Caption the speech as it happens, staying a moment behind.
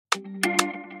Hello,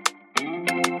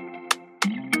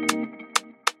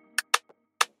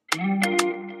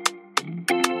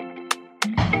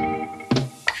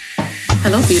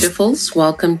 beautifuls.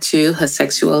 Welcome to Her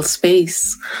Sexual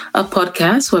Space, a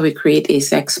podcast where we create a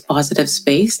sex-positive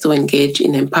space to engage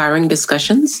in empowering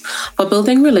discussions for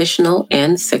building relational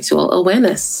and sexual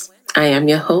awareness. I am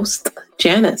your host,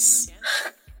 Janice.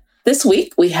 This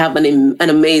week, we have an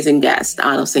amazing guest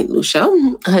out of St. Lucia.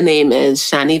 Her name is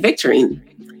Shani Victorine.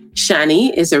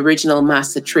 Shani is a regional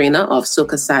master trainer of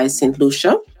Soca Size St.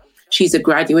 Lucia. She's a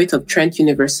graduate of Trent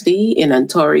University in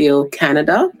Ontario,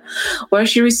 Canada, where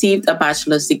she received a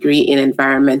bachelor's degree in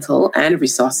environmental and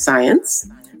resource science,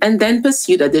 and then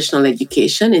pursued additional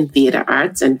education in theater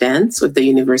arts and dance with the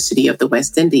University of the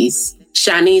West Indies.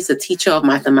 Shani is a teacher of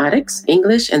mathematics,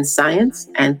 English and science,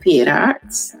 and theater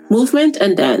arts. Movement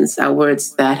and dance are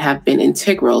words that have been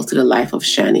integral to the life of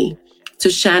Shani. To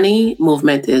Shani,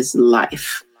 movement is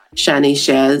life. Shani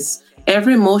shares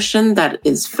every emotion that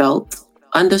is felt,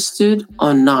 understood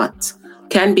or not,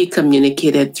 can be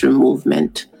communicated through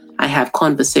movement. I have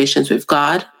conversations with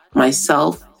God,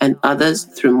 myself, and others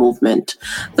through movement.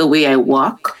 The way I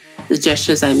walk, the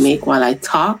gestures I make while I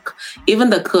talk,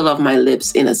 even the curl of my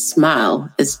lips in a smile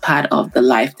is part of the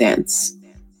life dance.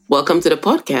 Welcome to the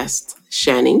podcast,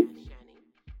 Shani.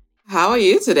 How are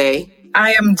you today?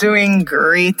 I am doing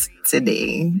great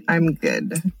today. I'm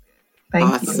good.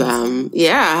 Thank you. Awesome.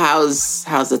 Yeah. How's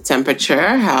the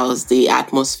temperature? How's the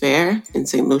atmosphere in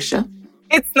St. Lucia?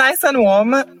 It's nice and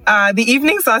warm. The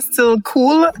evenings are still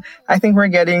cool. I think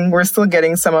we're still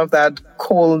getting some of that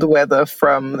cold weather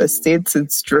from the States.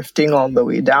 It's drifting all the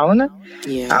way down.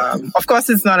 Yeah. Of course,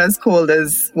 it's not as cold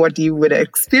as what you would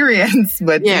experience,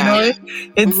 but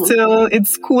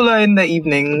it's cooler in the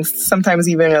evenings, sometimes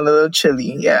even a little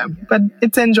chilly. Yeah. But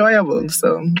it's enjoyable.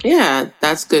 So yeah,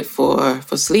 that's good for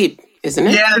sleep, isn't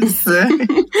it? Yes.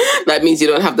 That means you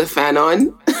don't have the fan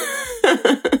on.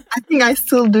 I think I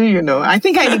still do, I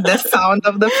think I need the sound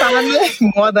of the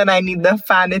fan more than I need the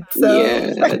fan itself.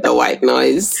 Yeah, the white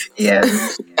noise.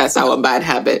 Yes. That's our bad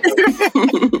habit.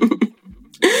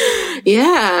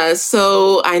 Yeah,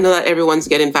 so I know that everyone's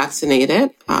getting vaccinated.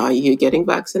 Are you getting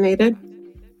vaccinated?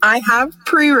 I have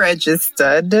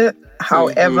pre-registered.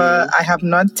 However, I have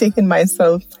not taken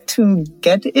myself to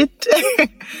get it.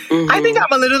 I think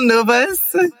I'm a little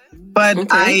nervous, but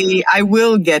okay. I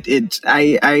will get it.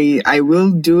 I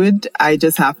will do it. I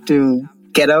just have to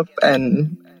get up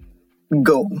and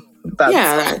go.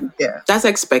 That's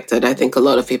expected. I think a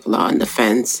lot of people are on the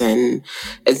fence, and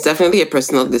it's definitely a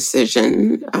personal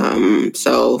decision.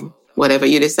 So whatever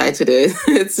you decide to do,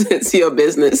 it's your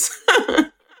business.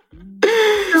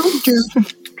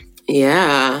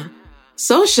 Yeah.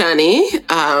 So, Shani,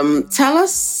 tell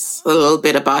us a little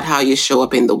bit about how you show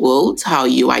up in the world, how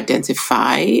you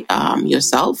identify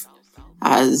yourself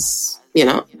as,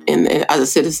 as a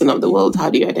citizen of the world.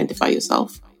 How do you identify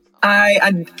yourself?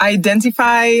 I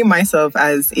identify myself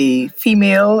as a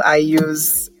female. I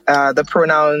use the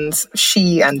pronouns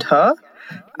she and her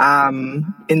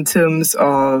in terms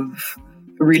of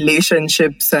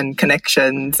relationships and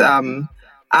connections.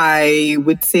 I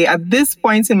would say at this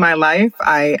point in my life,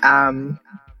 I am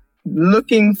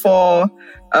looking for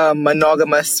a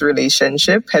monogamous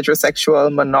relationship,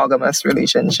 heterosexual monogamous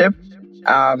relationship.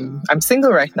 I'm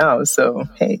single right now, so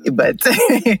hey, but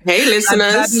hey,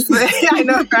 listeners, I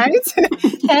know, right?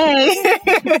 Hey,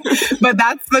 but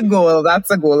that's the goal. That's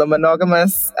the goal: a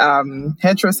monogamous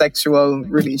heterosexual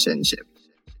relationship.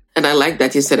 And I like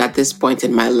that you said at this point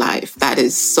in my life. That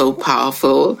is so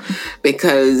powerful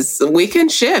because we can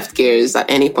shift gears at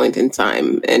any point in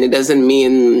time. And it doesn't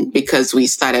mean because we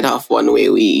started off one way,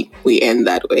 we end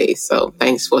that way. So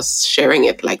thanks for sharing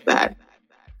it like that.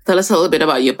 Tell us a little bit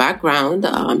about your background,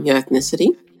 your ethnicity.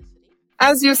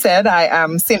 As you said, I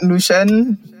am St.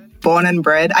 Lucian, born and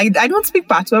bred. I don't speak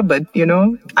Patois, but,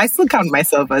 I still count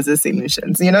myself as a St.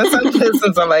 Lucian. Some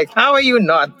persons are like, how are you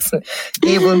not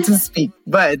able to speak?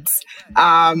 But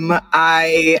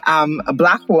I am a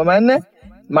Black woman.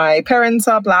 My parents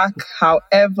are Black.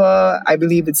 However, I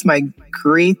believe it's my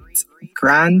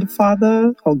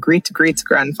great-grandfather or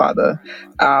great-great-grandfather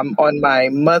on my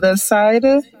mother's side.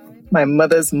 My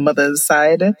mother's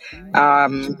side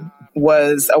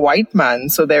was a white man.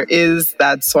 So there is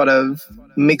that sort of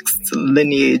mixed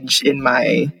lineage in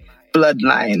my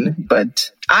bloodline,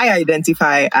 but I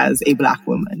identify as a Black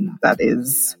woman. That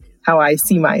is how I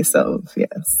see myself,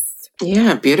 yes.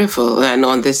 Yeah, beautiful. And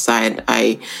on this side,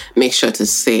 I make sure to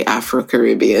say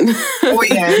Afro-Caribbean. Oh,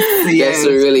 yes. Just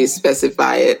to really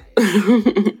specify it.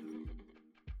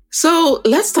 So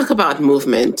let's talk about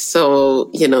movement. So,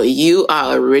 you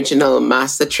are original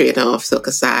master trainer of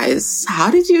Soca Size. How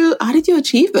did you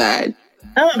achieve that?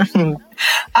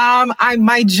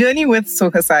 My journey with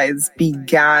Soca Size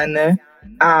began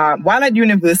while at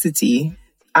university.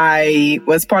 I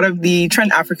was part of the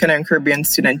Trent African and Caribbean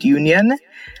Student Union.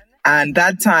 And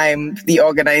that time, the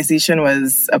organization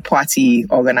was a party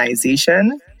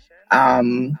organization.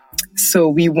 So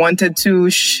we wanted to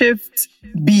shift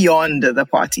beyond the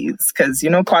parties because,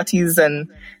 parties and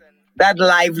that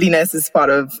liveliness is part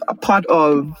of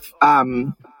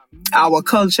our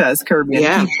culture as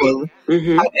Caribbean people.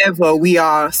 Mm-hmm. However, we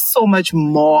are so much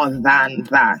more than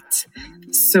that.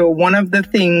 So one of the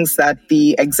things that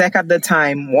the exec at the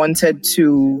time wanted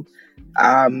to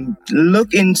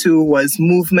look into was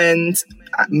movement,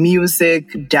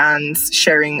 music, dance,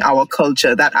 sharing our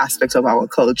culture, that aspect of our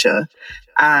culture.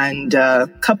 And a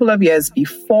couple of years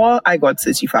before I got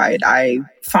certified, I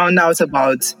found out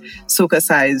about Soca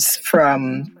Size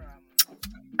from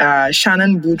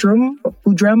Shannon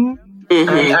Boodram and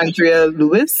Andrea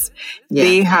Lewis. Yeah.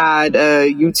 They had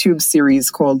a YouTube series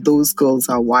called Those Girls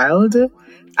Are Wild,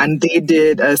 and they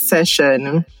did a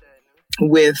session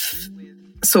with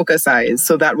Soca Size.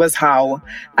 So that was how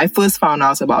I first found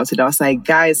out about it. I was like,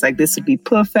 guys, this would be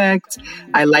perfect.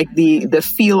 I like the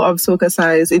feel of Soca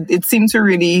Size. It seemed to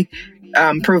really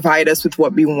provide us with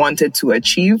what we wanted to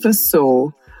achieve.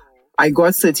 So I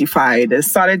got certified,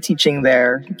 started teaching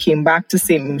there, came back to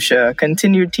St. Lucia,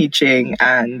 continued teaching.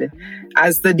 And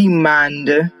as the demand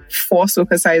for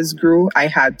Soca Size grew, I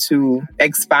had to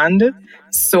expand.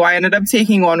 So I ended up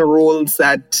taking on roles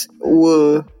that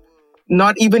were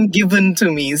not even given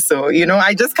to me. So,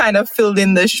 I just kind of filled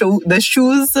in the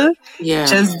shoes,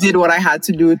 just did what I had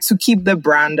to do to keep the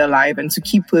brand alive and to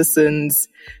keep persons,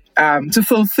 to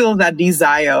fulfill that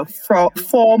desire for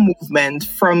movement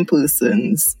from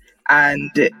persons.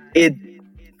 And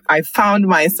I found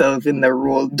myself in the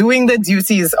role doing the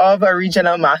duties of a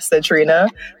regional master trainer.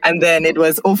 And then it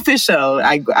was official.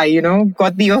 I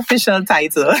got the official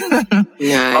title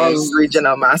of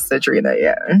regional master trainer.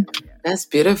 Yeah. That's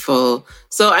beautiful.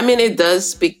 So, it does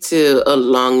speak to a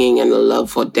longing and a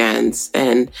love for dance.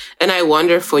 And I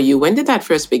wonder for you, when did that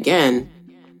first begin?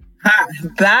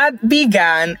 That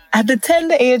began at the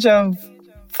tender age of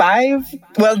 5.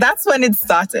 Well, that's when it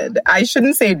started. I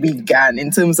shouldn't say it began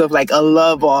in terms of a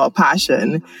love or a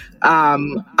passion.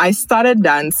 I started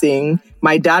dancing.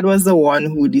 My dad was the one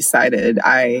who decided.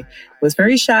 I was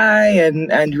very shy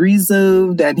and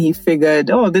reserved, and he figured,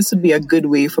 this would be a good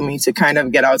way for me to kind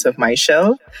of get out of my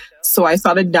shell. So I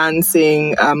started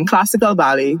dancing classical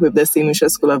ballet with the St.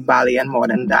 Lucia School of Ballet and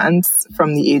Modern Dance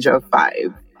from the age of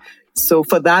 5. So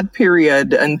for that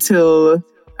period until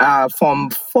Form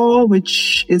 4,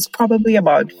 which is probably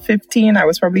about 15, I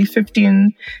was probably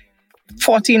 14,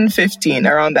 15,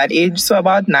 around that age. So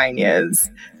about 9 years,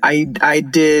 I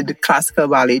did classical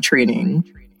ballet training.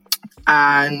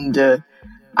 And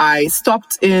I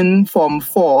stopped in Form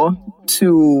 4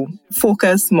 to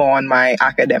focus more on my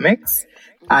academics.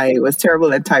 I was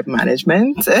terrible at time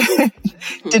management,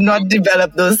 did not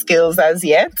develop those skills as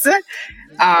yet.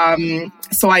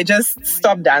 So I just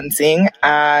stopped dancing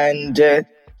and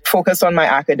focused on my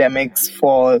academics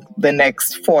for the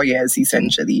next 4 years,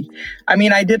 essentially.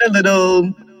 I did a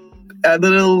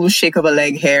little shake of a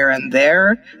leg here and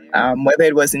there, whether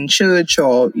it was in church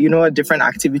or, a different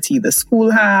activity the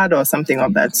school had or something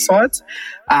of that sort.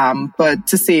 But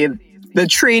to say the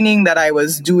training that I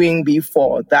was doing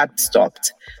before, that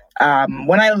stopped.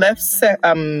 When I left Sir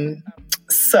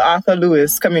Arthur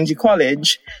Lewis Community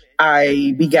College,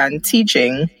 I began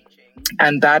teaching.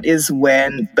 And that is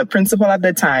when the principal at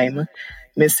the time,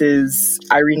 Mrs.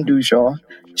 Irene Dujour,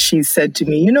 she said to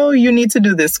me, you need to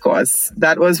do this course.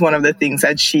 That was one of the things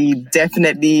that she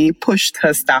definitely pushed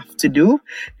her staff to do,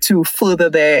 to further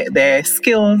their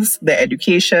skills, their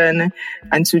education,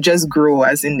 and to just grow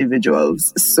as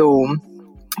individuals. So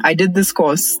I did this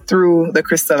course through the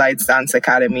Crystallites Dance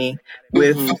Academy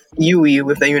with UWI,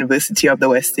 with the University of the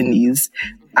West Indies.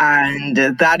 And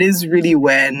that is really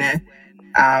when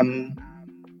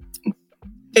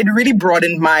it really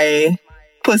broadened my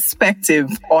perspective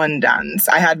on dance.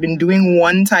 I had been doing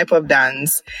one type of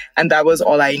dance, and that was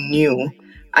all I knew.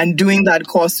 And doing that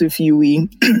course with UWI,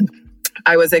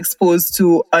 I was exposed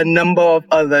to a number of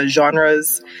other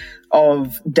genres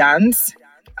of dance,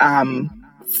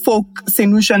 folk,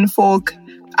 St. Lucian folk,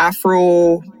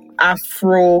 Afro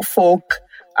folk,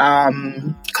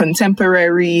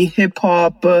 contemporary, hip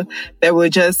hop. There were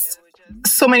just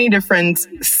so many different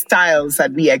styles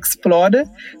that we explored.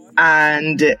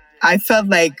 And I felt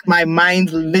like my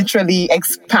mind literally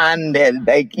expanded.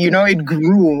 Like, it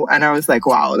grew. And I was like,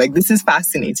 wow, like this is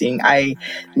fascinating. I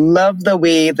love the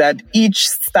way that each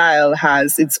style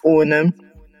has its own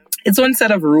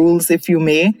set of rules, if you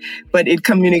may, but it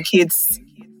communicates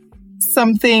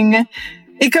something.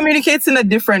 It communicates in a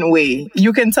different way.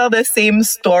 You can tell the same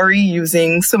story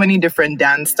using so many different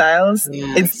dance styles.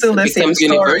 Yes, it's still the same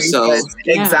story. Universal.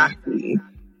 Exactly.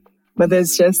 But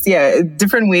there's just,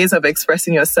 different ways of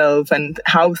expressing yourself and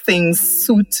how things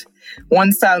suit.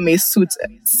 One style may suit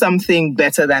something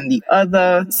better than the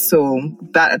other. So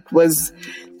that was,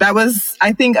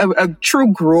 I think, a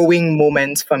true growing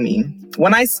moment for me.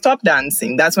 When I stopped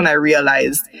dancing, that's when I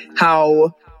realized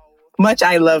how much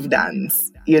I love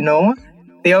dance,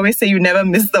 They always say you never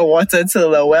miss the water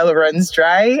till the well runs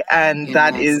dry. And Yes.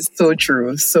 That is so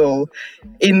true. So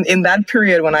in that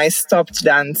period when I stopped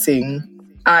dancing,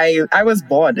 I was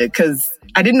bored because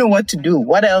I didn't know what to do.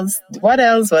 What else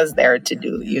was there to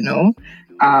do,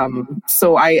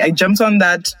 So I jumped on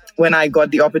that when I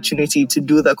got the opportunity to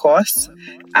do the course.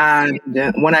 And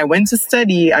when I went to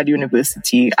study at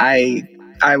university,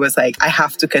 I was like, I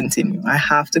have to continue. I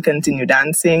have to continue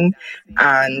dancing.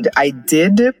 And I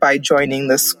did by joining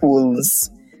the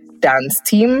school's dance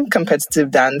team,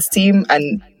 competitive dance team.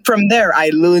 And from there,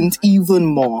 I learned even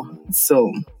more.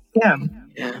 So, yeah.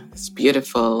 Yeah, it's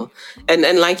beautiful. And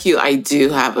like you, I do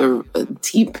have a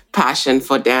deep passion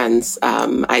for dance.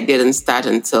 I didn't start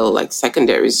until like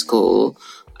secondary school.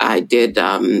 I did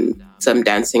some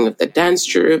dancing with the dance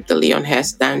troupe, the Leon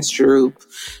Hess dance troupe.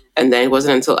 And then it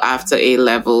wasn't until after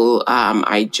A-level,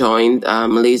 I joined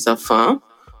Les Enfants.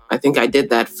 I think I did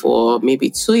that for maybe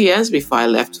 2 years before I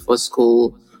left for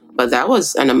school. But that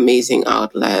was an amazing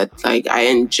outlet. Like, I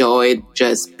enjoyed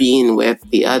just being with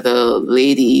the other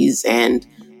ladies and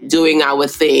doing our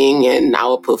thing and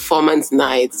our performance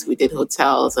nights. We did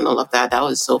hotels and all of that. That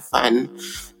was so fun.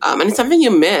 And it's something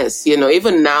you miss,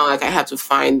 even now, like I have to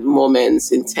find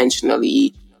moments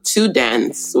intentionally to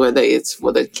dance, whether it's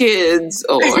for the kids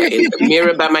or in the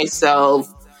mirror by myself.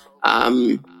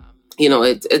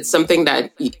 It's something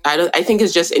that I think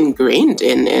is just ingrained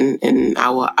in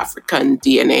our African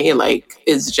DNA. Like,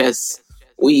 it's just,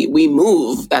 we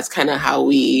move. That's kind of how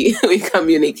we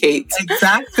communicate.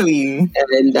 Exactly.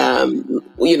 And,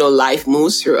 life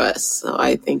moves through us. So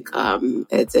I think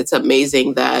it's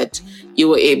amazing that you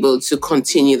were able to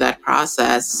continue that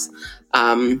process.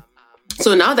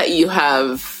 So now that you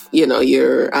have,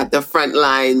 you're at the front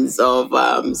lines of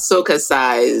Soca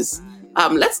Size,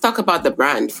 let's talk about the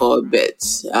brand for a bit.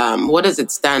 What does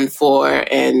it stand for?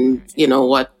 And,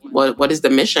 what is the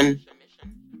mission?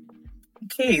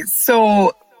 Okay,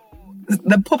 so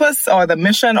the purpose or the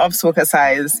mission of Soca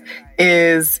Size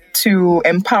is to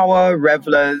empower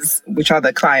revelers, which are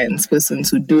the clients, persons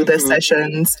who do the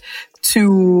sessions,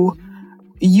 to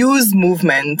use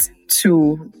movement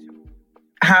to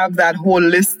have that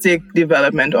holistic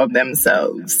development of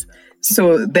themselves.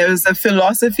 So there's a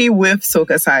philosophy with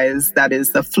Soca Size that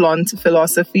is the flaunt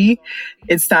philosophy.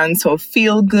 It stands for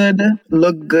feel good,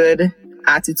 look good,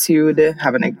 attitude,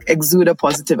 exude a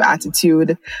positive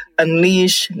attitude,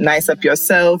 unleash, nice up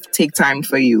yourself, take time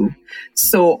for you.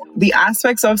 So the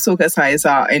aspects of Soca Size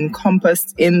are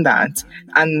encompassed in that.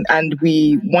 And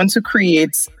we want to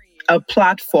create a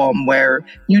platform where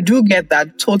you do get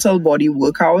that total body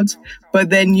workout, but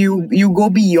then you go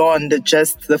beyond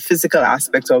just the physical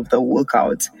aspect of the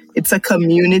workout. It's a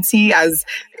community, as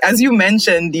you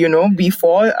mentioned,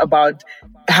 before, about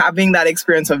having that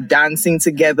experience of dancing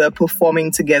together,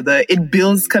 performing together. It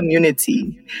builds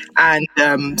community. And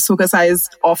Soca Size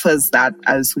offers that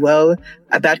as well,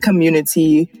 that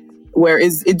community where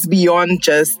it's beyond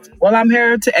just, well, I'm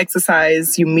here to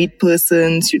exercise. You meet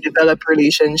persons, you develop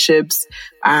relationships,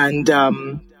 and,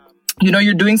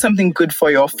 you're doing something good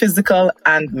for your physical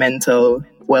and mental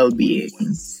well-being.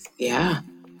 Yeah,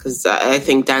 because I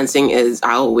think dancing is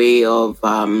our way of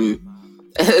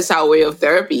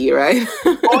therapy, right?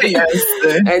 Oh, yes.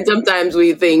 And sometimes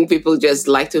we think people just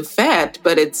like to fat,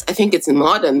 but I think it's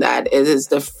more than that. It is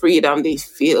the freedom they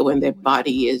feel when their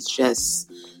body is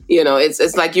just,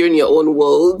 it's like you're in your own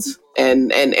world,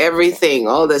 and everything,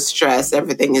 all the stress,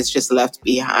 everything is just left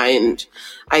behind.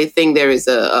 I think there is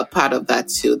a part of that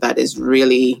too that is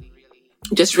really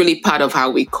part of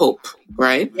how we cope,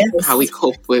 right? Yes. How we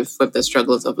cope with the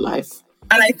struggles of life.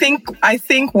 And I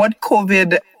think what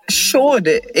COVID showed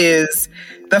is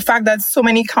the fact that so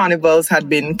many carnivals had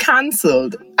been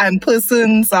cancelled, and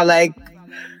persons are like,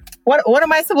 what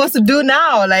am I supposed to do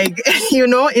now? Like,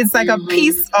 it's like a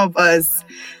piece of us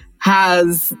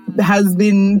has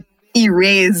been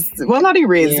erased. Well, not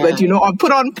erased, but or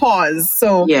put on pause.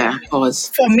 So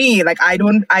pause. For me, like I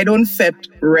don't fet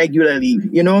regularly,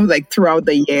 like throughout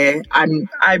the year. I'm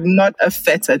not a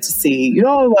fetter to say,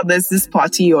 well, there's this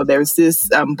party or there's this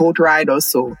boat ride or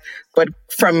so. But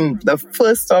from the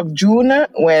 1st of June,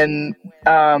 when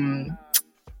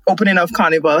opening of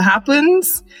Carnival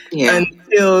happens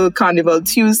until Carnival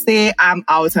Tuesday, I'm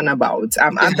out and about.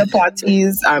 I'm at the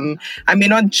parties. I may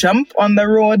not jump on the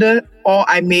road, or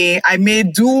I may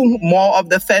do more of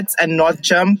the fets and not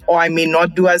jump, or I may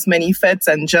not do as many fets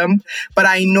and jump. But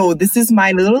I know this is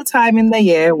my little time in the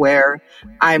year where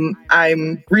I'm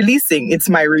releasing. It's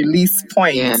my release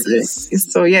point. Yes.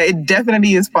 So it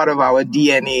definitely is part of our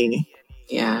DNA.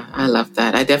 Yeah, I love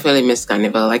that. I definitely miss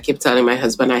Carnival. I keep telling my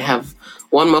husband I have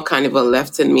one more Carnival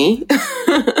left in me.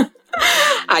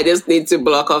 I just need to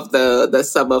block off the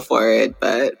summer for it.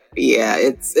 But yeah,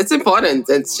 it's important.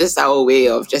 It's just our way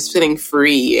of just feeling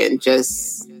free and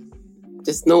just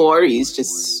no worries,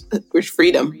 just with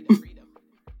freedom.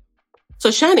 So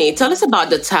Shani, tell us about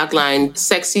the tagline,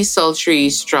 Sexy, Sultry,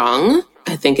 Strong.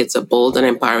 I think it's a bold and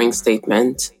empowering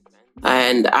statement.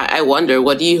 And I wonder,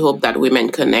 what do you hope that women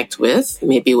connect with,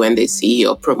 maybe when they see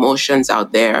your promotions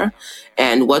out there?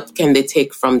 And what can they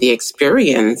take from the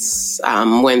experience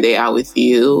when they are with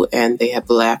you and they have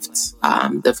left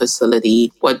the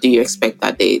facility? What do you expect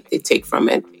that they take from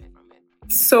it?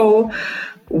 So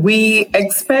we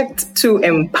expect to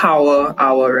empower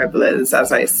our revelers,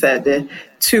 as I said,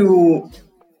 to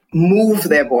move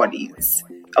their bodies.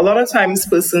 A lot of times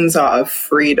persons are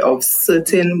afraid of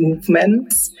certain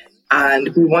movements.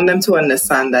 And we want them to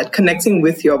understand that connecting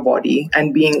with your body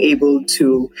and being able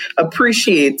to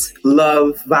appreciate,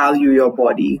 love, value your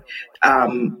body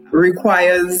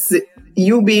requires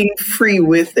you being free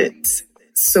with it.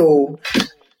 So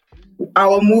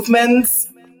our movements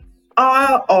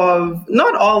are of,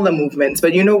 not all the movements,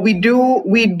 but we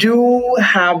do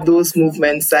have those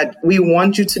movements that we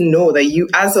want you to know that you,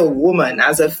 as a woman,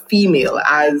 as a female,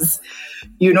 as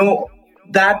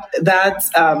that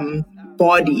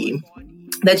body,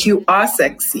 that you are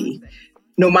sexy,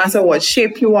 no matter what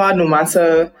shape you are, no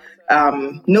matter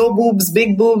no boobs,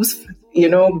 big boobs,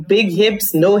 big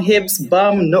hips, no hips,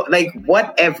 bum, no, like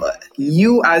whatever.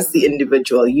 You as the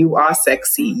individual, you are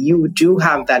sexy. You do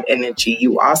have that energy.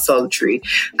 You are sultry,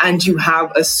 and you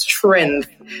have a strength.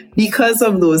 Because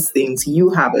of those things,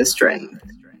 you have a strength,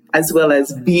 as well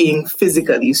as being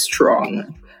physically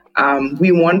strong.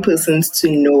 We want persons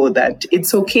to know that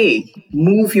it's okay.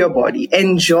 Move your body.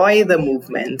 Enjoy the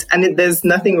movement. And there's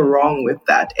nothing wrong with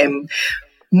that.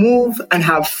 Move and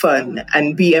have fun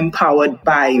and be empowered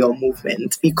by your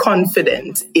movement. Be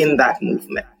confident in that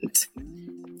movement.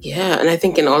 Yeah. And I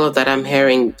think in all of that, I'm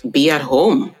hearing be at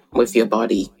home with your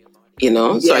body.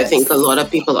 Yes. So I think a lot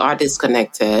of people are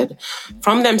disconnected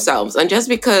from themselves. And just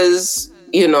because,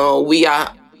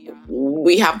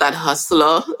 we have that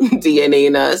hustler DNA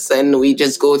in us and we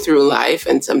just go through life,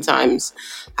 and sometimes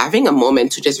having a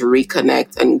moment to just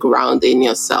reconnect and ground in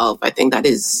yourself, I think that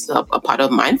is a part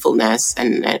of mindfulness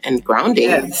and grounding.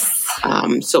 Yes.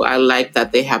 So I like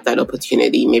that they have that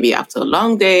opportunity maybe after a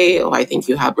long day, or I think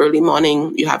you have early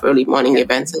morning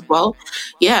events as well.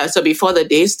 Yeah. So before the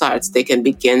day starts, they can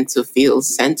begin to feel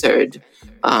centered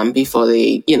before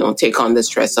they, take on the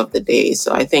stress of the day.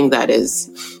 So I think that is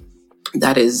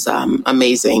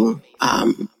amazing.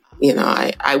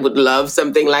 I would love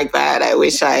something like that. I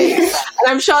wish and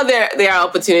I'm sure there are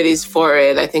opportunities for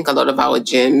it. I think a lot of our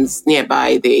gyms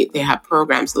nearby, they have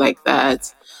programs like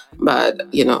that. But,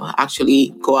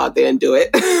 actually go out there and do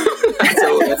it.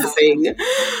 That's a thing.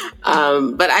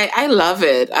 But I love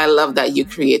it. I love that you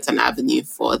create an avenue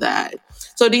for that.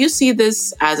 So do you see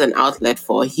this as an outlet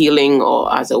for healing,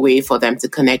 or as a way for them to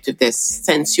connect with their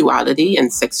sensuality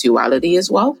and sexuality as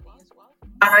well?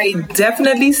 I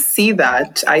definitely see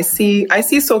that. I see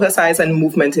soca size and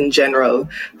movement in general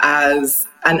as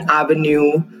an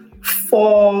avenue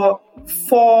for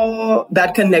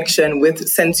that connection with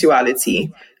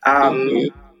sensuality.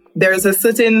 There's a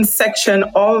certain section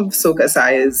of soca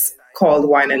size called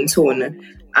Wine and Tone.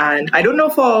 And I don't know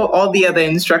for all the other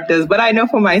instructors, but I know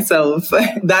for myself,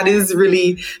 that is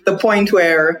really the point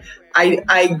where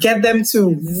I get them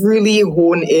to really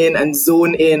hone in and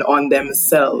zone in on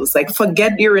themselves. Like,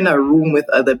 forget you're in a room with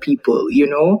other people,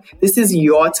 This is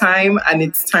your time, and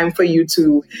it's time for you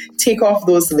to take off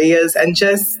those layers and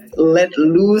just let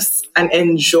loose and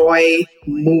enjoy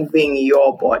moving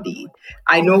your body.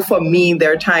 I know for me,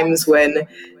 there are times when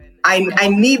I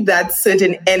need that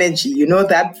certain energy,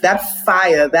 that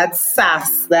fire, that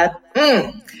sass,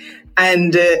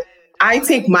 and I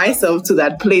take myself to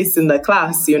that place in the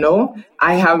class, you know.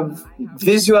 I have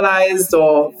visualized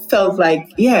or felt like,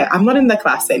 yeah, I'm not in the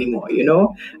class anymore, you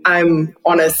know. I'm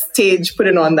on a stage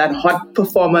putting on that hot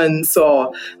performance,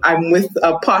 or I'm with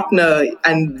a partner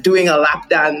and doing a lap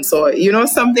dance, or, you know,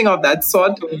 something of that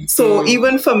sort. So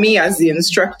even for me as the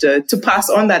instructor, to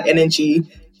pass on that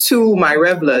energy to my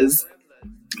revelers,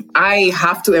 I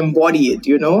have to embody it,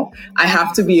 you know. I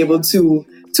have to be able to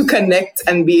connect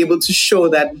and be able to show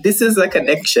that this is a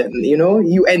connection, you know,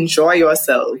 you enjoy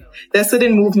yourself. There's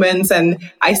certain movements, and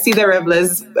I see the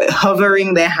revelers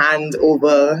hovering their hand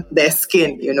over their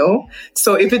skin, you know.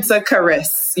 So if it's a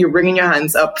caress, you're bringing your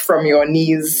hands up from your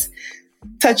knees,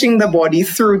 touching the body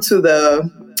through to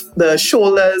the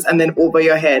shoulders and then over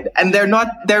your head. And they're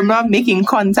not making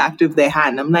contact with their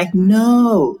hand. I'm like,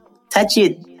 no, touch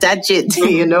it,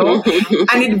 you know?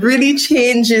 And it really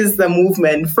changes the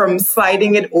movement from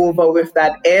sliding it over with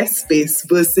that airspace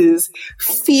versus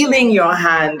feeling your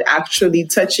hand actually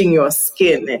touching your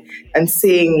skin and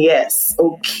saying, yes,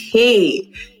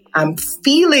 okay, I'm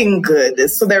feeling good.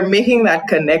 So they're making that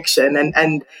connection.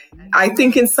 And I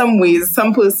think in some ways,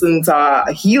 some persons are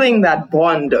healing that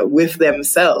bond with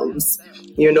themselves.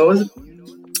 You know,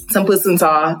 some persons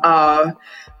are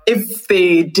if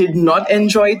they did not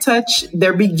enjoy touch,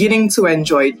 they're beginning to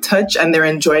enjoy touch, and they're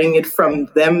enjoying it from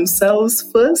themselves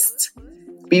first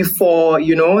before,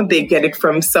 you know, they get it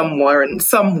from someone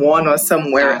or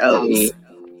somewhere else.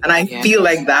 And I feel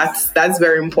like that's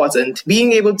very important.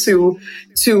 Being able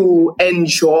to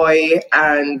enjoy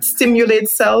and stimulate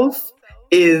self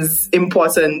is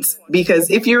important, because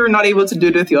if you're not able to do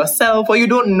it with yourself, or you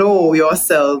don't know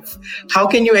yourself, how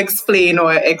can you explain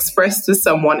or express to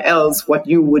someone else what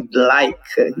you would like?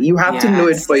 You have to know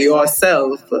it for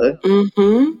yourself.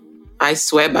 I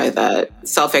swear by that.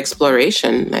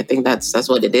 Self-exploration. I think that's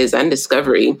what it is, and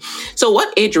discovery. So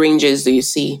what age ranges do you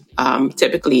see?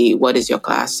 Typically, what is your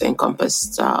class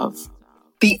encompassed of?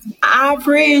 The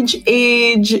average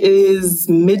age is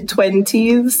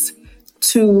mid-20s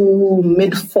to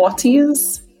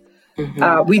mid-40s.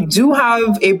 We do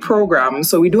have a program.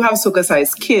 So we do have Soca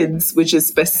Size Kids, which is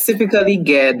specifically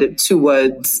geared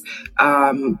towards,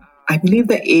 I believe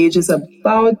the age is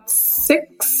about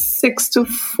 6 to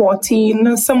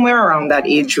 14, somewhere around that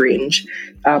age range.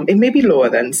 It may be lower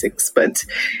than 6, but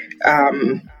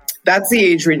that's the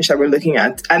age range that we're looking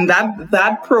at. And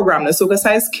that program, the Soca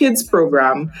Size Kids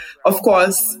program, of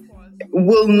course,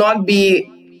 will not be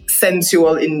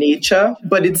sensual in nature,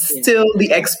 but it's still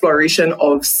the exploration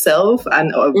of self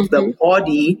and of the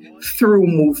body through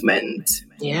movement.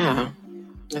 Yeah,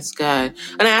 that's good.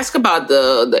 And I ask about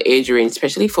the age range,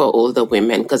 especially for older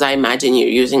women, because I imagine you're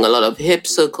using a lot of hip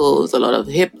circles, a lot of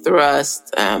hip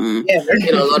thrusts,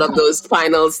 you know, a lot of those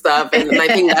spinal stuff. And I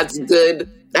think that's good.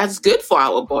 That's good for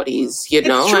our bodies, you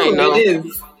know. It's true, I know. it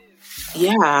is.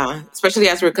 Yeah, especially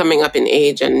as we're coming up in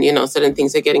age and, you know, certain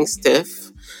things are getting stiff.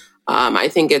 I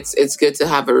think it's good to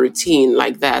have a routine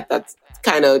like that. That's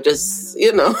kind of just,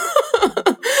 you know,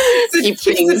 keep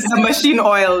things the machine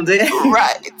oiled.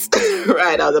 Right.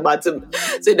 I was about to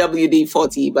say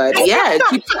WD-40, but yeah, it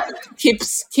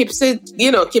keeps it,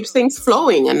 you know, keeps things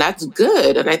flowing, and that's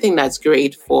good. And I think that's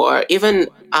great for even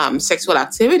sexual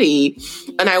activity.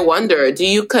 And I wonder, do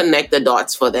you connect the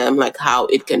dots for them, like how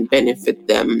it can benefit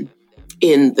them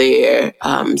in their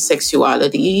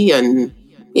sexuality and,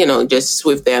 you know, just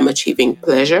with them achieving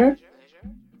pleasure?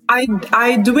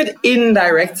 I do it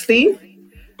indirectly.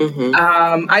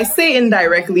 I say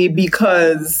indirectly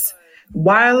because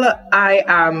while I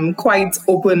am quite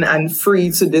open and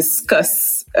free to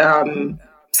discuss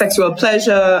sexual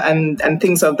pleasure and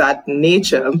things of that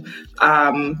nature,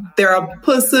 there are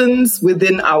persons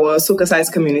within our Soca Size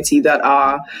community that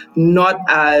are not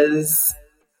as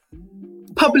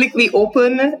publicly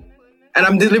open. And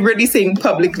I'm deliberately saying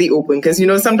publicly open because, you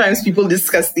know, sometimes people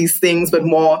discuss these things, but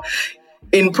more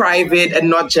in private and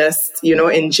not just, you know,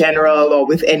 in general or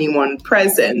with anyone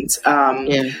present.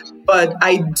 But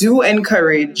I do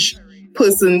encourage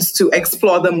persons to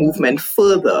explore the movement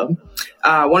further.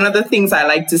 One of the things I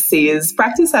like to say is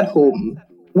practice at home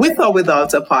with or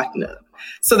without a partner.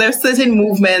 So there's certain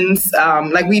movements,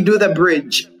 like we do the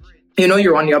bridge. You know,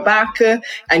 you're on your back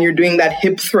and you're doing that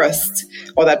hip thrust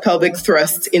or that pelvic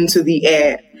thrust into the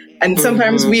air. And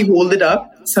sometimes we hold it up.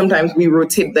 Sometimes we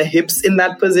rotate the hips in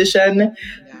that position.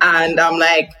 And I'm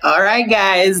like, all right,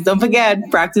 guys, don't forget,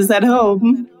 practice at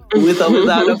home. with or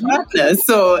without a partner.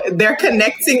 So they're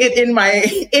connecting it in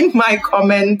my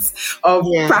comments of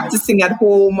practicing at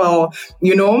home, or,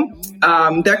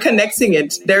 they're connecting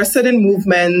it. There are certain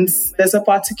movements. There's a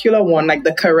particular one, like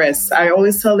the caress. I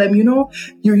always tell them,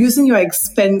 you're using your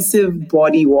expensive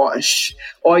body wash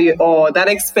or that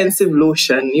expensive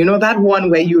lotion, that one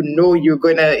where you're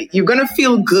gonna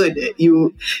feel good.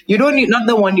 You don't need, not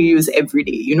the one you use every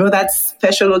day, that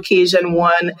special occasion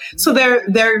one. So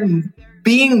they're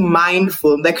being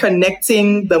mindful. They're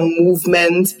connecting the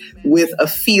movement with a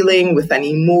feeling, with an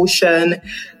emotion.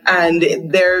 And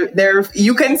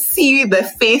you can see the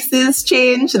faces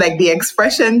change, like the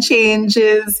expression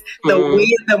changes, the way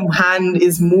the hand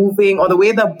is moving or the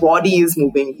way the body is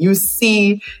moving. You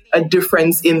see a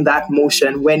difference in that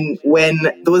motion when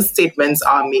those statements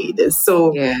are made.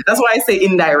 So that's why I say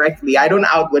indirectly. I don't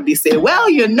outwardly say, well,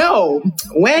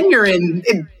 when you're in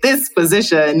this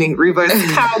position, in reverse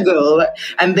cowgirl,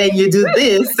 and then you do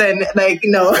this, and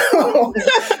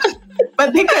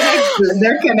But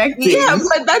they're connecting. Yeah,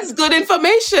 but that's good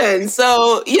information.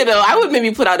 So, I would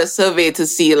maybe put out a survey to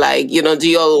see, do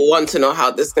you all want to know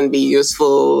how this can be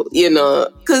useful?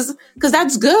 Because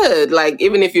that's good. Like,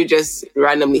 even if you just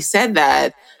randomly said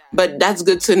that, but that's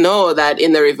good to know that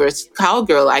in the reverse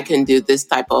cowgirl, I can do this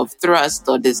type of thrust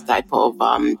or this type of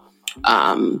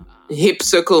hip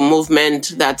circle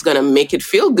movement that's going to make it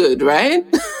feel good, right?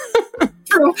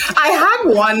 True. I had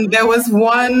one. There was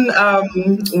one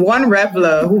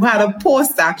reveler who had a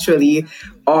post actually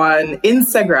on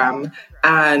Instagram,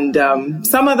 and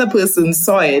some other person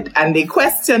saw it and they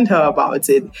questioned her about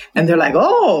it, and they're like,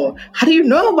 "Oh, how do you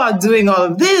know about doing all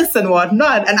of this and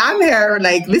whatnot?" And I'm here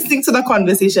listening to the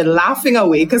conversation, laughing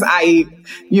away because I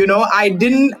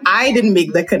didn't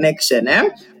make the connection.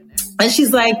 And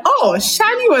she's like, "Oh,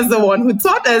 Shani was the one who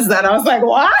taught us that." I was like,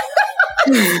 "What?"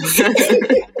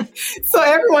 So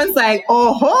everyone's like,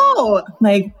 "Oh,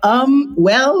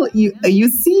 well, you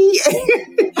see."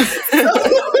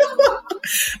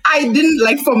 I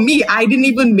didn't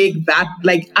even make that,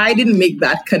 I didn't make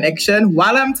that connection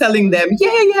while I'm telling them,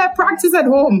 practice at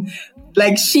home.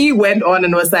 She went on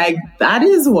and was like, that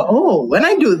is when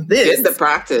I do this, it's the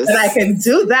practice, and I can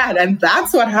do that, and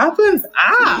that's what happens.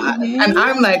 And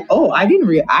I'm like,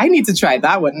 I need to try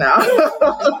that one now.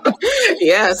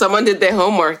 Yeah, someone did their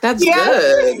homework. That's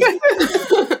good.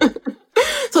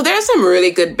 So there are some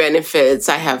really good benefits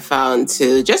I have found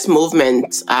to just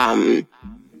movement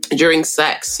during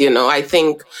sex. I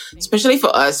think, especially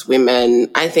for us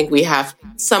women, I think we have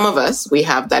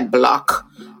that block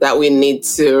that we need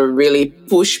to really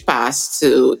push past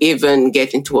to even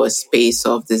get into a space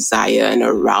of desire and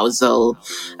arousal.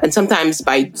 And sometimes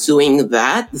by doing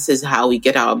that, this is how we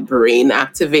get our brain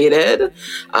activated.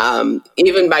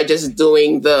 Even by just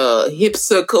doing the hip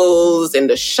circles in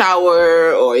the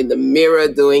shower or in the mirror,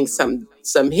 doing some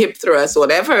hip thrusts,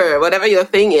 whatever your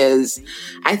thing is,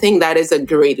 I think that is a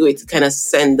great way to kind of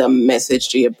send a message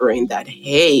to your brain that,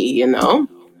 hey,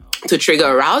 to trigger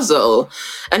arousal.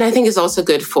 And I think it's also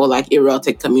good for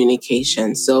erotic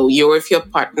communication. So you're with your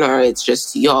partner, it's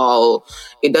just y'all.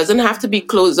 It doesn't have to be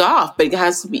clothes off, but it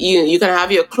has to be, you can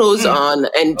have your clothes on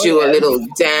and do a little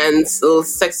dance, a little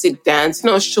sexy dance,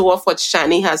 show off what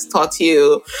Shani has taught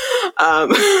you.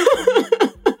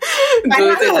 Do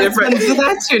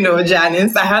that,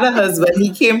 Janice. I had a husband. He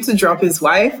came to drop his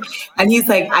wife, and he's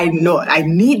like, I know, I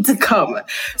need to come.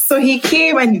 So he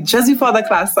came, and just before the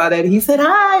class started, he said,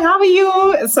 "Hi, how are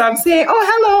you?" So I'm saying,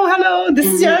 "Oh, hello. This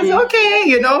is yours,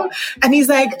 okay, And he's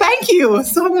like, "Thank you."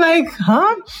 So I'm like,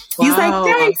 "Huh?" Wow. He's like,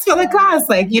 "Thanks for the class.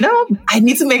 I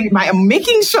need to I'm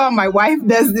making sure my wife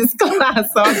does this class."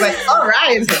 So I was like, "All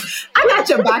right, I got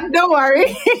your back. Don't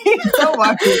worry." Don't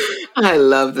worry. I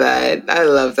love that.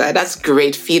 That's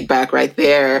great feedback right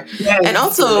there. Yes. And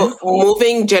also,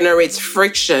 moving generates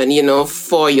friction,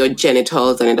 for your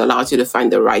genitals, and it allows you to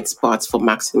find the right spots for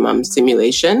maximum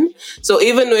stimulation. So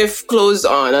even with clothes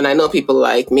on, and I know people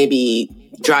maybe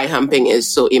dry humping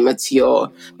is so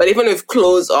immature, but even with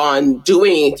clothes on,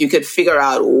 doing it, you could figure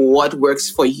out what works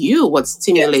for you, what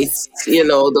stimulates,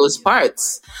 those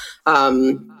parts.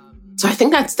 So I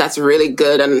think that's really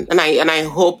good, and I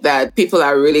hope that people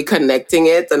are really connecting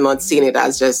it and not seeing it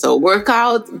as just a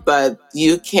workout, but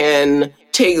you can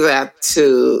take that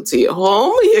to your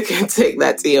home, you can take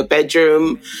that to your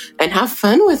bedroom, and have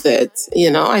fun with it.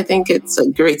 I think it's a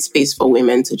great space for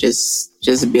women to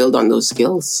just build on those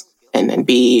skills and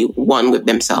be one with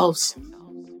themselves.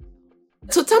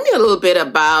 So tell me a little bit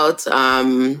about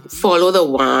Follow the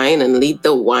Wine and Lead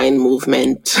the Wine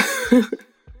movement.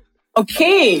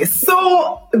 Okay,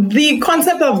 so the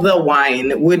concept of the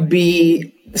wine would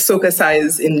be Soca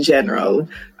Size in general.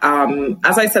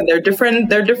 As I said, there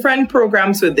are different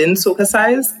programs within Soca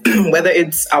Size, whether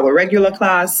it's our regular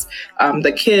class,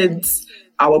 the kids,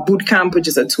 our boot camp, which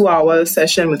is a 2-hour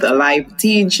session with a live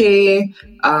DJ,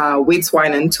 weights,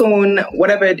 wine, and tone,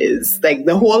 whatever it is. Like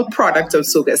the whole product of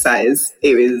Soca Size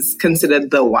is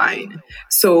considered the wine.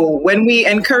 So when we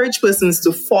encourage persons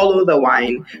to follow the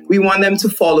wine, we want them to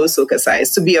follow Soca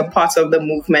Size, to be a part of the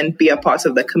movement, be a part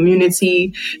of the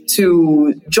community,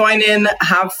 to join in,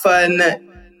 have fun,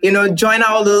 join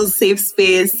our little safe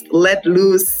space, let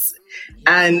loose,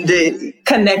 and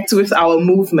connect with our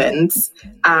movements.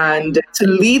 And to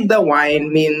lead the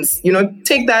wine means,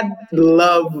 take that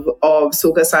love of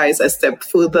Soca Size a step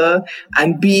further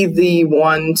and be the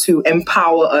one to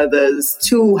empower others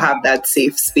to have that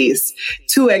safe space,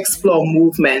 to explore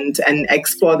movement and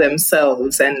explore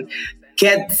themselves and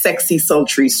get sexy,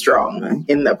 sultry, strong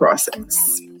in the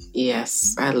process.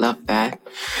 Yes, I love that.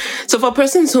 So for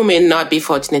persons who may not be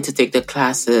fortunate to take the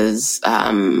classes,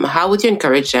 how would you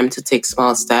encourage them to take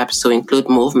small steps to include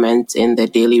movement in their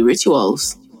daily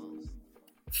rituals?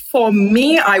 For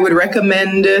me, I would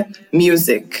recommend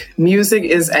music. Music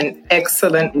is an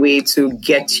excellent way to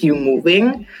get you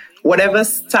moving. Whatever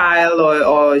style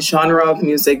or genre of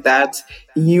music that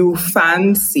you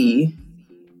fancy,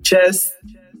 just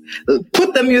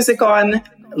put the music on.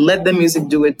 Let the music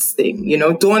do its thing.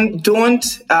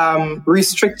 Don't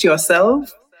restrict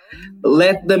yourself.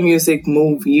 Let the music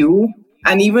move you.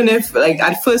 And even if,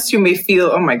 at first you may feel,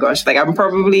 oh my gosh, I'm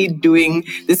probably doing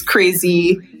this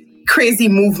crazy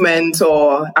movement,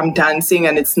 or I'm dancing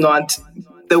and it's not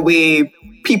the way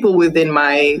people within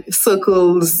my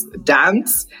circles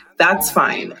dance. That's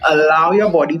fine. Allow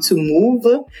your body to move.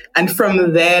 And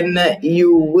from then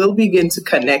you will begin to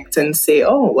connect and say,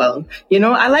 oh, well,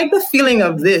 I like the feeling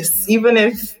of this, even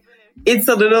if it's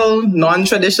a little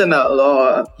non-traditional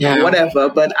or whatever,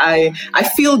 but I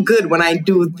feel good when I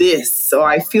do this, or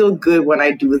I feel good when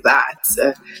I do that.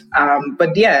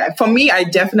 But yeah, for me, I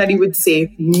definitely would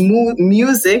say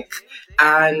music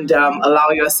and allow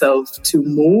yourself to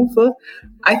move.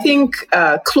 I think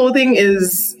clothing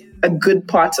is a good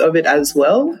part of it as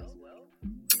well.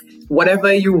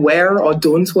 Whatever you wear or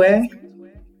don't wear,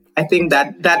 I think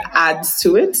that adds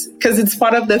to it, because it's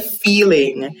part of the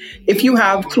feeling. If you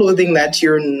have clothing that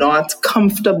you're not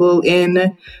comfortable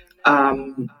in,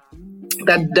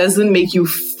 that doesn't make you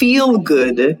feel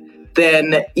good,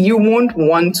 then you won't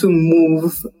want to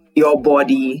move your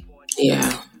body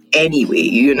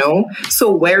anyway, So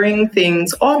wearing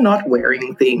things or not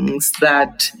wearing things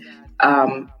that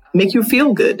make you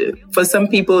feel good. For some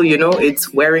people,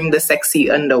 it's wearing the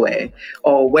sexy underwear,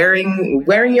 or wearing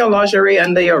your lingerie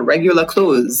under your regular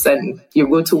clothes, and you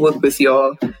go to work with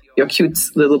your cute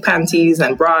little panties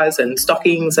and bras and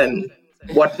stockings and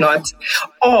whatnot,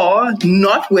 or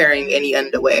not wearing any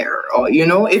underwear, or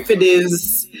if it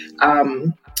is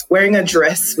wearing a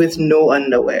dress with no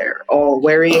underwear, or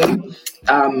wearing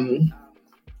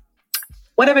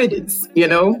whatever it is,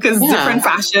 because different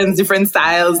fashions, different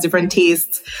styles, different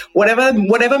tastes,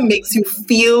 whatever makes you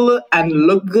feel and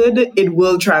look good, it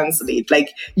will translate.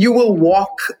 You will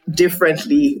walk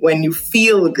differently when you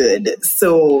feel good.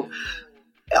 So,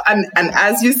 and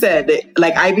as you said,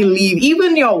 I believe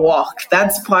even your walk,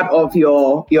 that's part of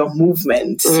your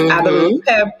movement. Mm-hmm. Add a little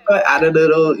pep, add a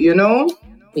little,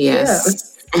 Yes. Yeah.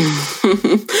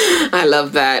 I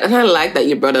love that. And I like that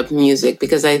you brought up music,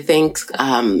 because I think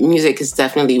music is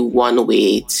definitely one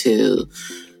way to,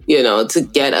 to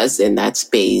get us in that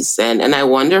space. And I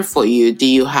wonder for you, do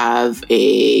you have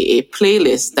a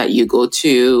playlist that you go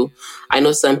to? I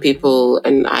know some people,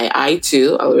 and I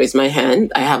too, I'll raise my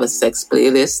hand. I have a sex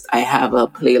playlist. I have a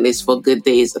playlist for good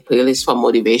days, a playlist for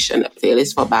motivation, a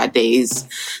playlist for bad days.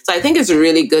 So I think it's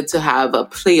really good to have a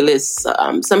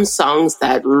playlist, some songs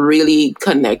that really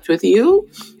connect with you,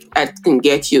 that can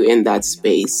get you in that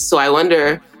space. So I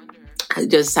wonder,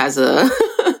 just as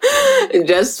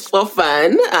just for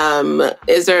fun,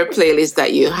 is there a playlist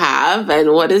that you have,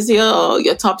 and what is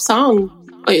your top song?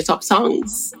 Or your top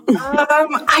songs?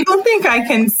 I don't think I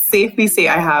can safely say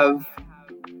I have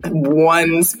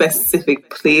one specific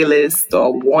playlist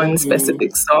or one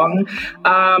specific song.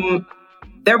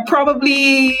 They're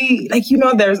probably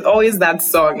there's always that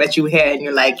song that you hear and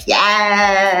you're like,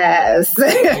 yes.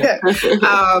 I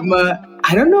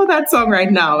don't know that song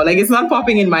right now. It's not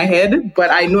popping in my head,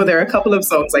 but I know there are a couple of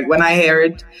songs. When I hear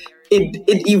it,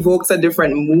 it evokes a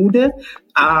different mood.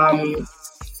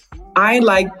 I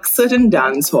like certain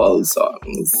dancehall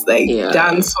songs,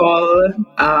 dancehall,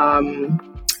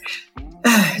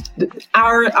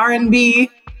 R&B,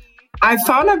 I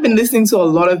found I've been listening to a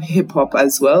lot of hip hop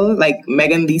as well, like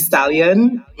Megan Thee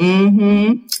Stallion.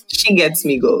 She gets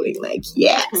me going, like,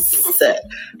 yes.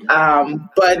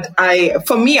 But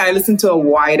for me, I listen to a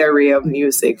wide array of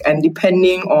music, and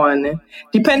depending on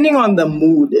the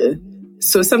mood.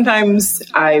 So sometimes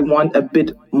I want a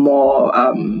bit more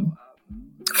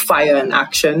fire and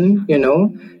action, you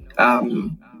know.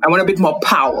 I want a bit more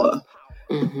power,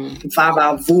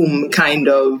 vava voom kind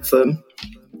of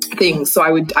thing. So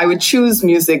I would choose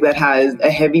music that has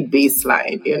a heavy bass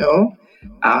line, you know.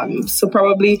 So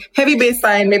probably heavy bass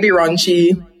line, maybe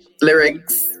raunchy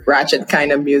lyrics, ratchet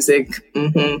kind of music.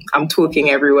 I'm twerking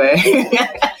everywhere.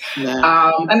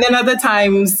 And then other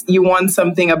times you want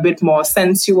something a bit more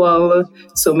sensual,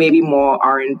 so maybe more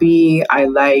R&B. I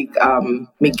like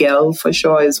Miguel for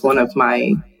sure is one of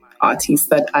my artists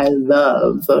that I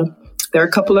love. There are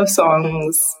a couple of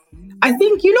songs. I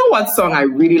think, you know what song I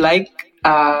really like?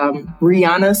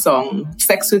 Rihanna's song,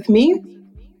 Sex With Me.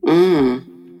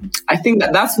 I think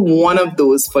that's one of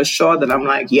those for sure that I'm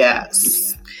like,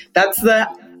 yes,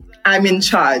 I'm in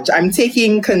charge. I'm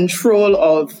taking control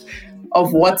of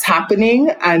what's happening,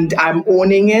 and I'm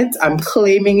owning it, I'm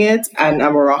claiming it, and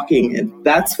I'm rocking it.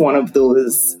 That's one of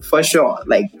those for sure.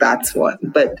 Like, that's one.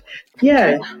 But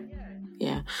yeah.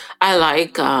 Yeah. I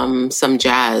like some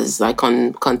jazz, like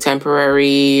on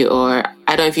contemporary, or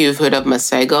I don't know if you've heard of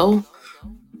Masego.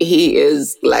 He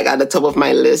is like at the top of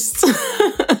my list.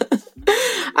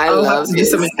 I'll have to do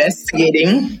some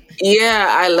investigating. Yeah,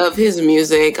 I love his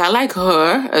music. I like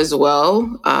her as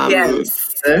well. Yes.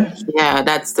 Yeah,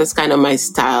 that's kind of my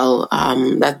style.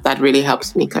 That really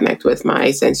helps me connect with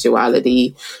my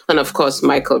sensuality. And of course,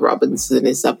 Michael Robinson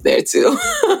is up there too.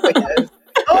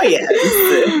 Oh, yes.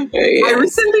 Yes. I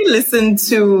recently listened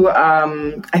to,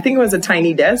 I think it was a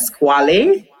Tiny Desk,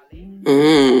 Wale.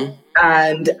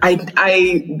 And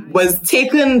I was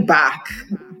taken back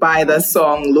by the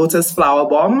song Lotus Flower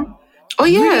Bomb. Oh,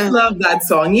 yeah. I really love that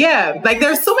song. Yeah. Like,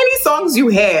 there's so many songs you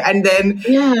hear, and then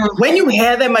when you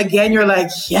hear them again, you're like,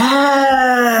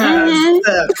 yes.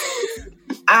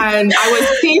 And I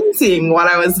was painting while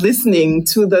I was listeing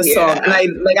to the song, and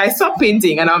I stopped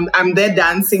painting, and I'm there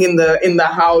dancing in the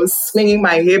house, swinging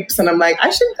my hips, and I'm like,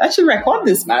 I should record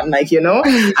this, man. Like, you know,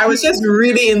 I was just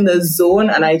really in the zone,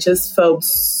 and I just felt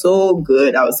so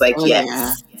good. I was like, yes.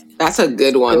 Yeah. That's a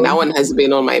good one. That one has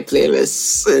been on my playlist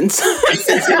since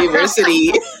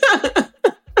university.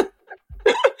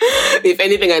 If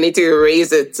anything, I need to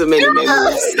erase it to many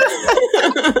memories.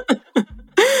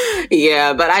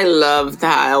 Yeah, but I loved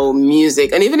how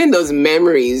music, and even in those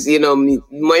memories, you know,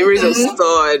 memories are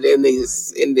stored in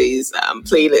these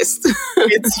playlists.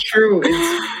 It's true.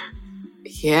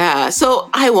 Yeah. So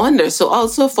I wonder, so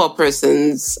also for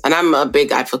persons, and I'm a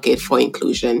big advocate for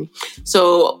inclusion.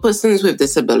 So persons with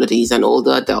disabilities and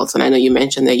older adults, and I know you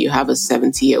mentioned that you have a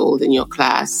 70-year-old in your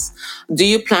class. Do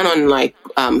you plan on like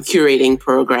curating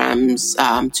programs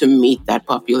to meet that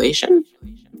population?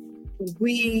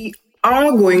 We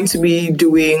are going to be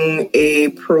doing a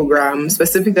program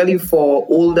specifically for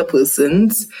older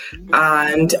persons.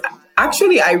 And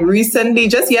actually, I recently,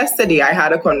 just yesterday, I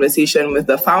had a conversation with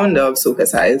the founder of Soca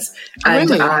Size,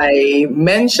 and I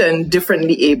mentioned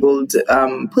differently abled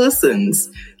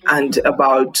persons and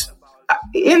about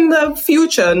in the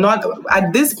future, not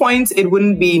at this point, it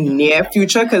wouldn't be near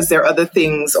future because there are other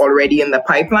things already in the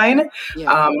pipeline.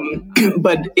 Yeah.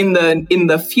 But in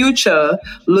the future,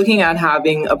 looking at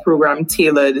having a program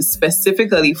tailored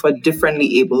specifically for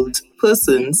differently abled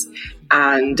persons.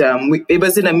 And it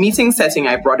was in a meeting setting,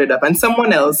 I brought it up, and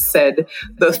someone else said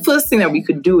the first thing that we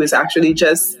could do is actually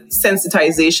just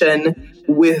sensitization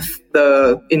with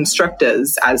the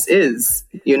instructors as is,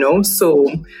 you know? So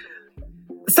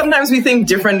sometimes we think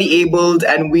differently abled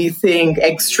and we think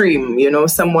extreme, you know,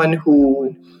 someone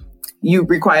who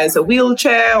requires a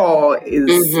wheelchair or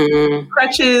is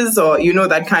crutches or, you know,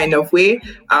 that kind of way.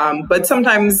 But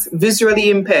sometimes visually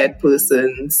impaired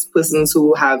persons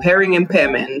who have hearing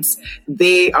impairments,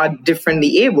 they are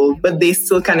differently abled, but they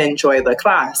still can enjoy the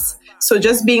class. So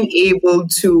just being able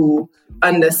to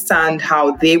understand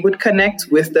how they would connect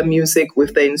with the music,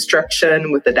 with the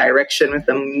instruction, with the direction, with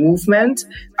the movement.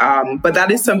 But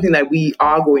that is something that we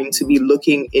are going to be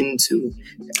looking into.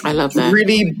 I love that.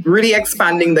 Really, really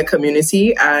expanding the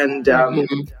community and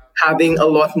having a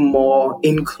lot more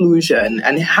inclusion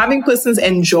and having persons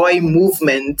enjoy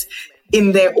movement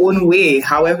in their own way,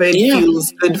 however it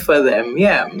feels good for them.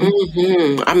 Yeah.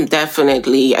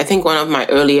 I think one of my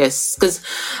earliest, because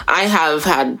I have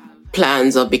had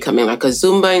plans of becoming like a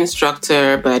Zumba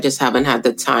instructor, but I just haven't had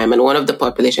the time. And one of the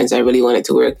populations I really wanted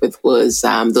to work with was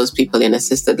those people in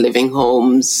assisted living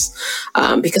homes,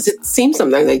 because it seems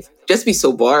sometimes like just be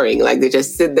so boring. Like they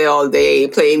just sit there all day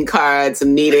playing cards,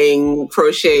 knitting,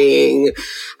 crocheting.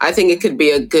 I think it could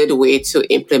be a good way to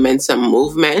implement some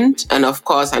movement. And of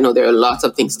course, I know there are lots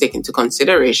of things taken into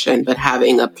consideration, but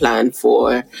having a plan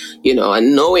for,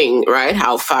 and knowing, right,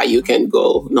 how far you can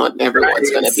go. Not everyone's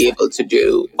going to be able to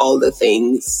do all the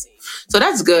things. So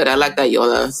that's good. I like that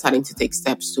y'all are starting to take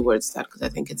steps towards that because I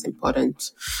think it's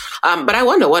important. But I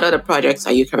wonder, what other projects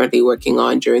are you currently working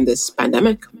on during this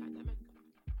pandemic?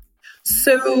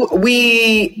 So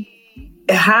we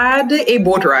had a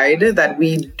boat ride that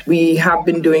we have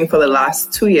been doing for the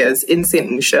last 2 years in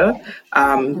St. Lucia.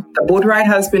 The boat ride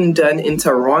has been done in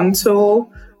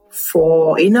Toronto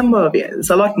for a number of years,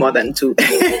 a lot more than 2.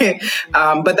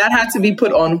 But that had to be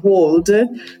put on hold.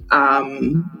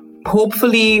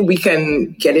 Hopefully we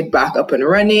can get it back up and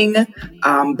running.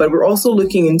 But we're also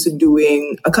looking into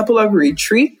doing a couple of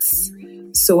retreats.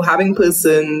 So having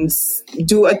persons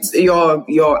do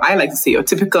your I like to say your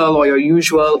typical or your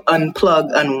usual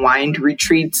unplug, unwind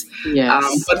retreat.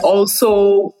 Yes. But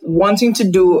also wanting to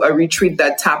do a retreat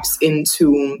that taps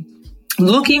into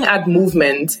looking at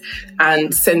movement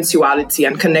and sensuality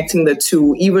and connecting the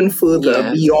two even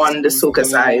further beyond the soca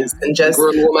size and just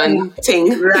grown woman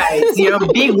thing. Right, your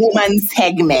big woman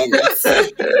segment.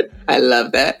 I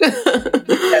love that.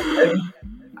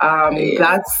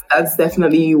 That's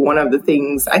definitely one of the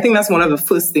things. I think that's one of the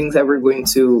first things that we're going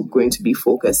to be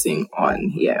focusing on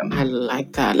here. I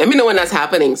like that. Let me know when that's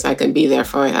happening so I can be there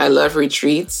for it. I love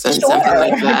retreats and something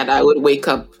like that. I would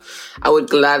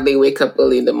gladly wake up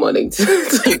early in the morning to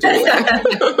do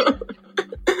that.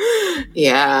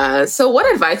 Yeah. So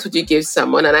what advice would you give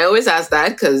someone? And I always ask that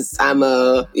because I'm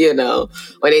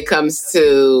when it comes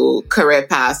to career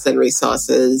paths and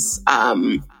resources,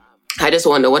 I just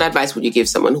wonder, what advice would you give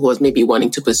someone who was maybe wanting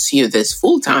to pursue this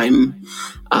full time?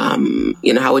 How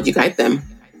would you guide them?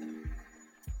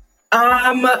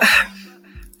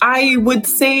 I would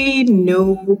say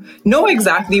know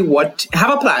exactly what.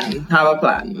 Have a plan.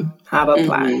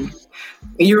 Mm-hmm.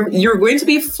 You're going to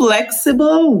be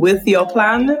flexible with your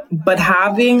plan, but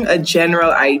having a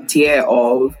general idea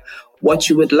of what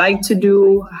you would like to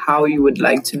do, how you would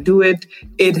like to do it,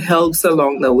 it helps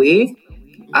along the way.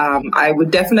 I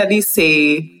would definitely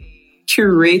say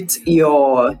curate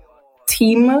your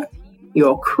team,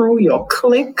 your crew, your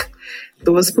clique,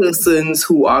 those persons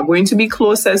who are going to be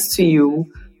closest to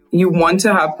you. You want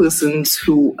to have persons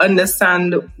who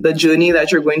understand the journey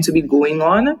that you're going to be going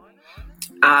on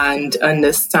and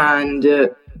understand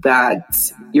that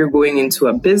you're going into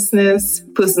a business,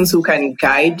 persons who can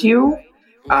guide you,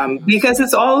 because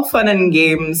it's all fun and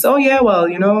games. Oh yeah, well,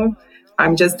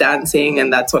 I'm just dancing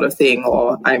and that sort of thing,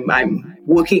 or I'm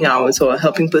working out or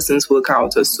helping persons work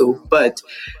out or so. But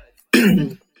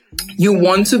you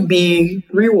want to be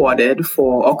rewarded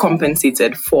for or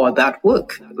compensated for that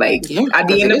work. Like at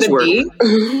the end of the day,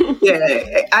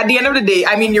 at the end of the day,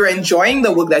 I mean, you're enjoying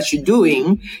the work that you're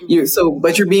doing.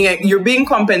 But you're being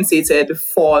compensated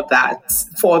for that,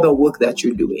 for the work that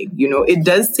you're doing. It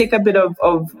does take a bit of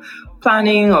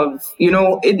planning of,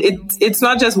 it's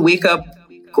not just wake up,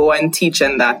 go and teach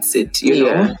and that's it.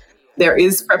 know, there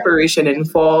is preparation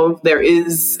involved. There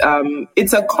is,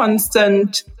 it's a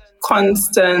constant,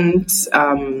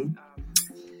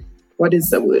 what is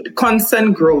the word?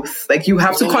 Constant growth. Like you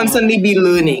have to constantly be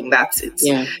learning. That's it.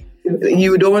 Yeah.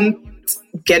 You don't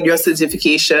get your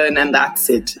certification and that's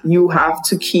it. You have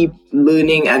to keep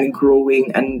learning and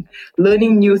growing and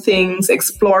learning new things,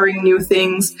 exploring new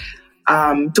things.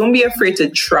 Don't be afraid to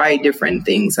try different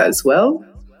things as well.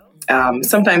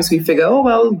 Sometimes we figure, oh,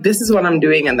 well, this is what I'm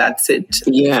doing and that's it.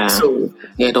 Yeah. So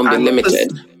don't be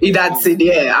limited. That's it.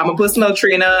 Yeah. I'm a personal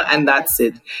trainer and that's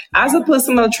it. As a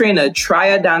personal trainer, try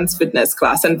a dance fitness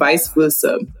class and vice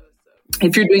versa.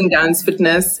 If you're doing dance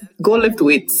fitness, go lift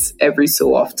weights every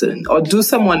so often or do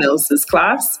someone else's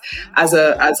class as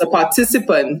a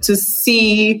participant to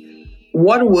see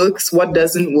what works, what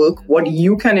doesn't work, what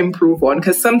you can improve on.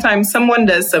 Because sometimes someone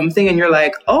does something and you're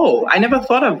like, oh, I never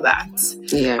thought of that.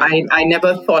 Yeah. I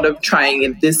never thought of trying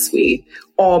it this way.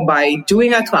 Or by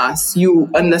doing a class, you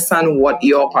understand what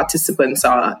your participants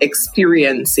are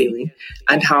experiencing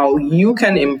and how you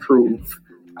can improve.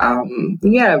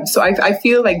 So I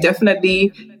feel like definitely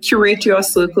curate your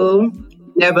circle,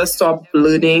 never stop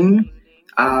learning,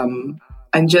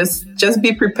 and just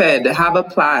be prepared, have a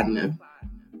plan.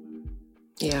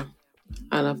 Yeah,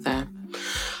 I love that.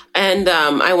 And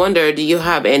I wonder, do you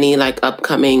have any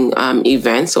upcoming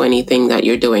events or anything that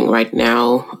you're doing right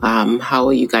now? How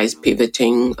are you guys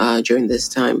pivoting during this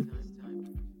time?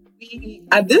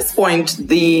 At this point,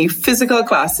 the physical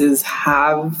classes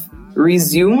have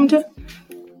resumed.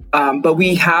 But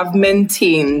we have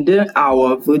maintained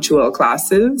our virtual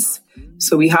classes.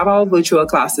 So we have our virtual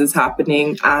classes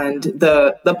happening. And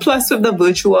the plus with the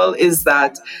virtual is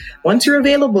that once you're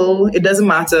available, it doesn't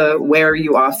matter where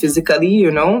you are physically,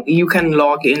 you can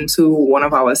log into one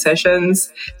of our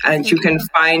sessions and you can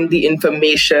find the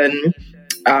information.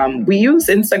 We use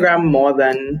Instagram more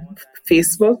than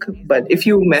Facebook, but if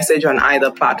you message on either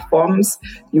platforms,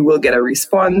 you will get a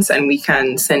response and we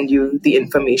can send you the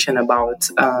information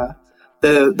about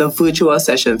the virtual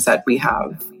sessions that we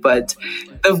have. But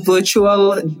the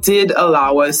virtual did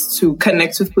allow us to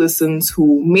connect with persons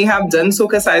who may have done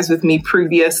Soca Size with me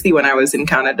previously when I was in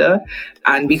Canada.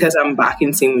 And because I'm back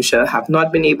in St. Lucia, have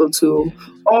not been able to,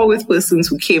 or with persons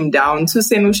who came down to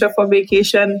St. Lucia for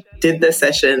vacation, did the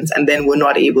sessions, and then were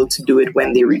not able to do it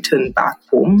when they returned back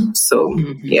home. So,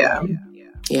 yeah.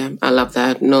 Yeah, I love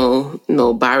that. No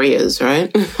barriers,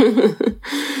 right?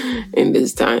 In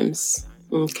these times.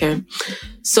 Okay.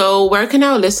 So where can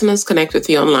our listeners connect with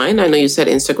you online? I know you said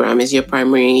Instagram is your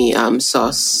primary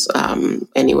source.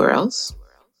 Anywhere else?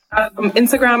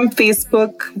 Instagram,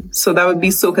 Facebook. So that would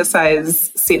be Soca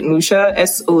Size St. Lucia,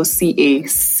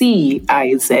 SOCACIZE.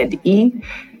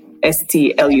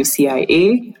 STLUCIA.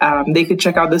 They could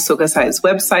check out the Soca Size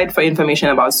website for information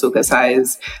about Soca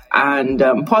Size and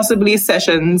possibly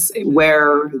sessions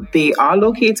where they are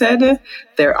located.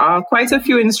 There are quite a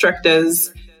few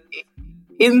instructors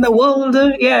in the world,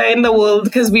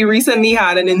 because we recently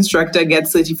had an instructor get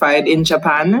certified in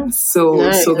Japan. So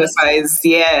nice. Soca Size,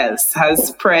 yes, has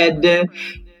spread.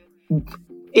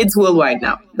 It's worldwide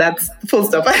now. That's full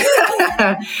stop.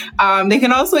 They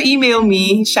can also email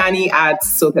me,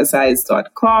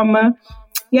 shani@socasize.com.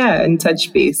 Yeah, and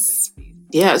touch base.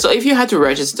 Yeah, so if you had to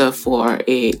register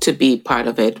to be part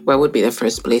of it, where would be the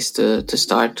first place to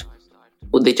start?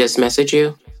 Would they just message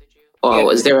you? Or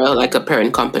was there a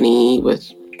parent company with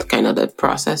kind of the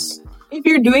process? If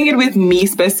you're doing it with me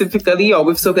specifically or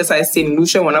with Soca Size St.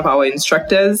 Lucia, one of our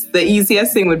instructors, the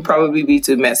easiest thing would probably be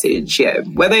to message. Yeah.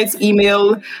 Whether it's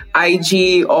email,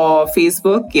 IG, or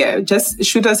Facebook, just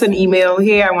shoot us an email.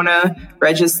 Hey, I want to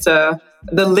register.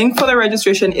 The link for the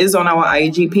registration is on our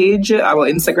IG page, our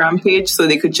Instagram page. So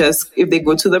they could just, if they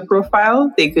go to the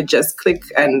profile, they could just click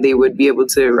and they would be able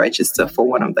to register for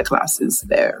one of the classes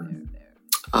there.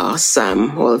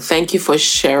 Awesome. Well, thank you for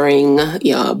sharing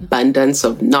your abundance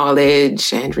of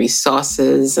knowledge and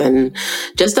resources and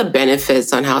just the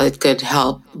benefits on how it could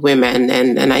help women.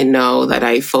 And I know that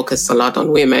I focus a lot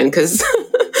on women because,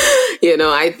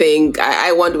 I think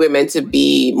I want women to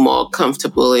be more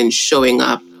comfortable in showing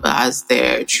up as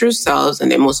their true selves and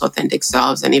their most authentic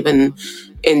selves. And even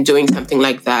in doing something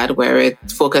like that, where it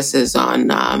focuses on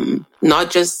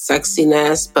not just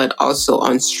sexiness, but also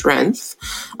on strength.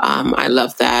 I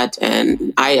love that.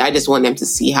 And I just want them to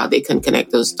see how they can connect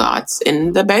those dots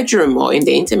in the bedroom or in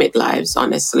their intimate lives,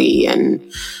 honestly. And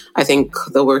I think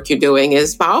the work you're doing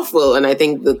is powerful. And I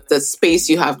think the space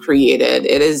you have created,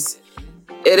 it is,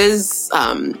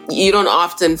 you don't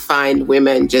often find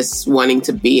women just wanting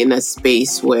to be in a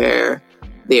space where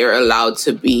they're allowed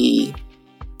to be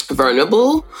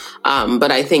vulnerable.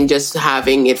 But I think just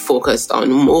having it focused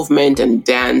on movement and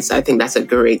dance, I think that's a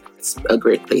great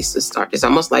place to start. It's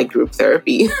almost like group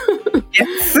therapy.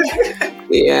 Yes.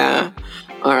 Yeah.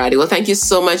 All righty. Well, thank you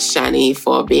so much, Shani,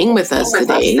 for being with us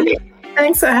today.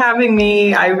 Thanks for having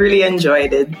me. I really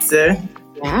enjoyed it.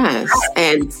 Yes.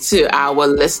 And to our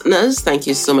listeners, thank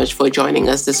you so much for joining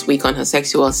us this week on Her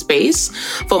Sexual Space.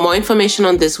 For more information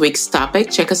on this week's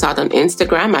topic, check us out on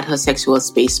Instagram at Her Sexual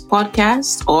Space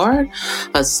Podcast or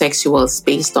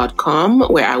hersexualspace.com,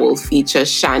 where I will feature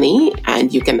Shani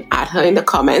and you can add her in the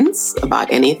comments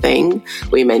about anything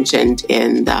we mentioned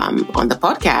on the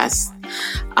podcast.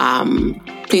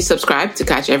 Please subscribe to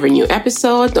catch every new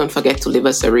episode. Don't forget to leave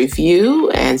us a review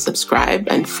and subscribe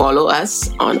and follow us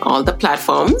on all the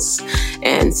platforms.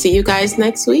 And see you guys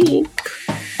next week.